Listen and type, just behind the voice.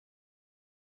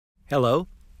Hello,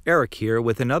 Eric here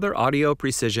with another Audio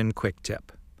Precision Quick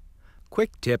Tip.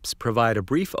 Quick Tips provide a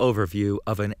brief overview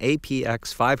of an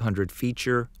APX 500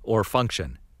 feature or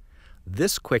function.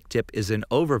 This quick tip is an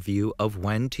overview of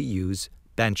when to use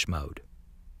bench mode.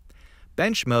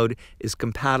 Bench mode is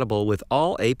compatible with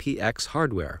all APX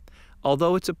hardware,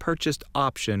 although it's a purchased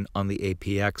option on the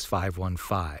APX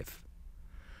 515.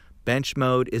 Bench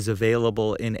mode is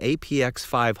available in APX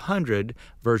 500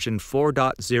 version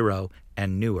 4.0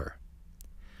 and newer.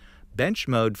 Bench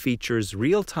mode features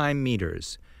real-time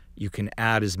meters. You can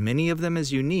add as many of them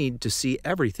as you need to see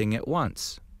everything at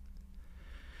once.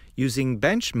 Using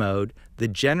bench mode, the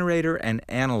generator and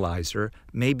analyzer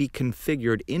may be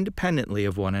configured independently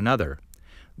of one another.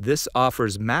 This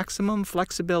offers maximum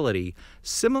flexibility,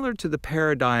 similar to the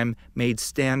paradigm made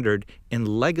standard in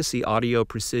legacy audio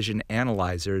precision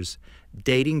analyzers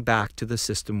dating back to the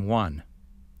System 1.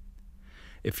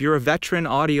 If you're a veteran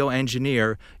audio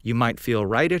engineer, you might feel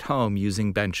right at home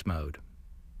using bench mode.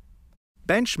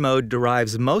 Bench mode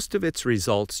derives most of its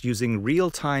results using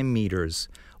real-time meters,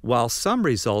 while some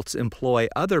results employ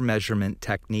other measurement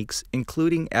techniques,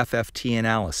 including FFT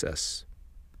analysis.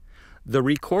 The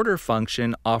recorder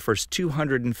function offers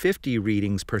 250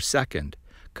 readings per second,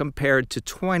 compared to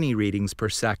 20 readings per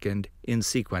second in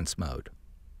sequence mode.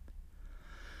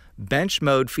 Bench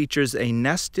mode features a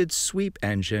nested sweep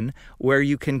engine where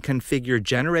you can configure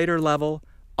generator level,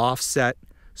 offset,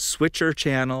 switcher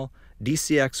channel,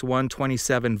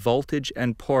 DCX127 voltage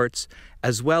and ports,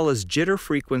 as well as jitter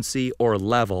frequency or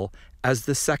level as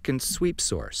the second sweep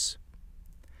source.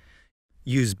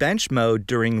 Use bench mode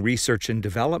during research and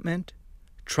development,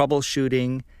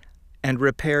 troubleshooting, and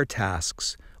repair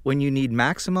tasks when you need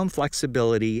maximum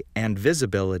flexibility and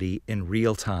visibility in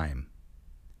real time.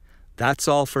 That's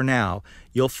all for now.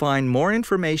 You'll find more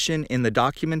information in the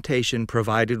documentation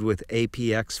provided with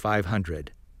APX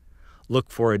 500. Look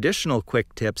for additional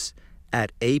quick tips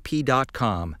at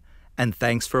ap.com, and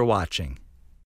thanks for watching.